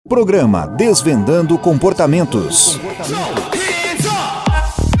Programa Desvendando Comportamentos.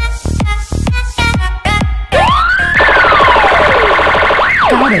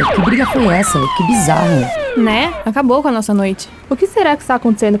 Cara, que briga foi essa? Que bizarro. Né? Acabou com a nossa noite. O que será que está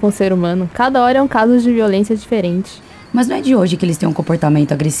acontecendo com o ser humano? Cada hora é um caso de violência diferente. Mas não é de hoje que eles têm um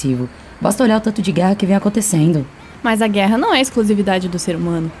comportamento agressivo. Basta olhar o tanto de guerra que vem acontecendo. Mas a guerra não é exclusividade do ser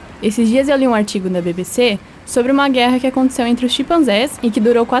humano. Esses dias eu li um artigo da BBC sobre uma guerra que aconteceu entre os chimpanzés e que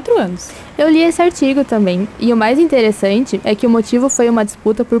durou 4 anos. Eu li esse artigo também, e o mais interessante é que o motivo foi uma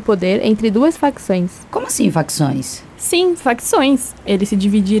disputa por poder entre 2 facções. Como assim facções? Sim, facções. Eles se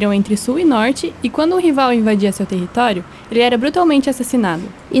dividiram entre sul e norte, e quando um rival invadia seu território, ele era brutalmente assassinado.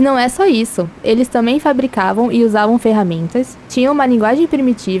 E não é só isso, eles também fabricavam e usavam ferramentas, tinham uma linguagem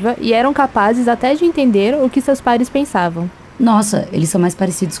primitiva e eram capazes até de entender o que seus pares pensavam. Nossa, eles são mais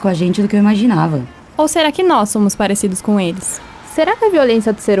parecidos com a gente do que eu imaginava. Ou será que nós somos parecidos com eles? Será que a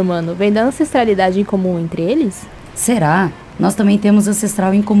violência do ser humano vem da ancestralidade em comum entre eles? Será? Nós também temos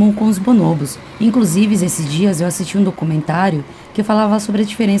ancestral em comum com os bonobos. Inclusive, esses dias eu assisti um documentário que falava sobre a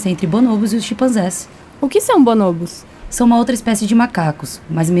diferença entre bonobos e os chimpanzés. O que são bonobos? São uma outra espécie de macacos,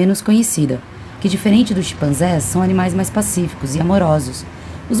 mas menos conhecida, que diferente dos chimpanzés, são animais mais pacíficos e amorosos.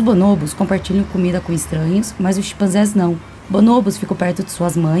 Os bonobos compartilham comida com estranhos, mas os chimpanzés não. Bonobos ficam perto de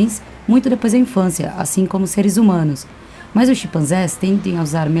suas mães muito depois da infância, assim como seres humanos. Mas os chimpanzés tendem a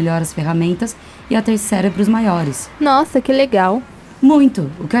usar melhor as ferramentas e a ter cérebros maiores. Nossa, que legal!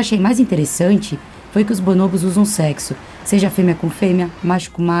 Muito! O que eu achei mais interessante foi que os bonobos usam sexo, seja fêmea com fêmea,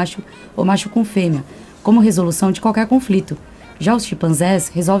 macho com macho ou macho com fêmea, como resolução de qualquer conflito. Já os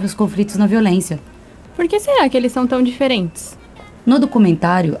chimpanzés resolvem os conflitos na violência. Por que será que eles são tão diferentes? No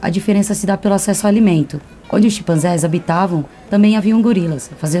documentário, a diferença se dá pelo acesso ao alimento. Onde os chimpanzés habitavam, também haviam gorilas,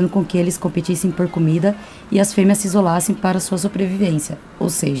 fazendo com que eles competissem por comida e as fêmeas se isolassem para sua sobrevivência. Ou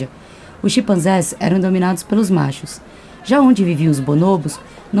seja, os chimpanzés eram dominados pelos machos. Já onde viviam os bonobos,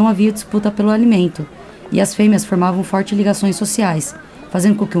 não havia disputa pelo alimento, e as fêmeas formavam fortes ligações sociais,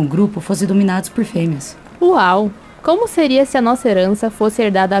 fazendo com que um grupo fosse dominado por fêmeas. Uau! Como seria se a nossa herança fosse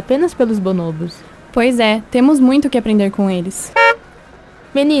herdada apenas pelos bonobos? Pois é, temos muito que aprender com eles.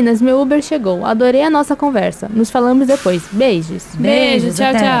 Meninas, meu Uber chegou. Adorei a nossa conversa. Nos falamos depois. Beijos. Beijo,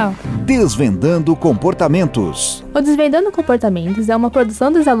 tchau, tchau. Desvendando Comportamentos. O Desvendando Comportamentos é uma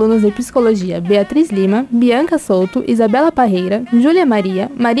produção dos alunos de Psicologia Beatriz Lima, Bianca Souto, Isabela Parreira, Júlia Maria,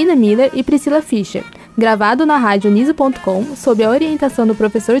 Marina Miller e Priscila Fischer. Gravado na rádio niso.com, sob a orientação do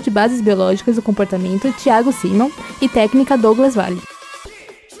professor de Bases Biológicas do Comportamento, Tiago Simon, e técnica Douglas Vale.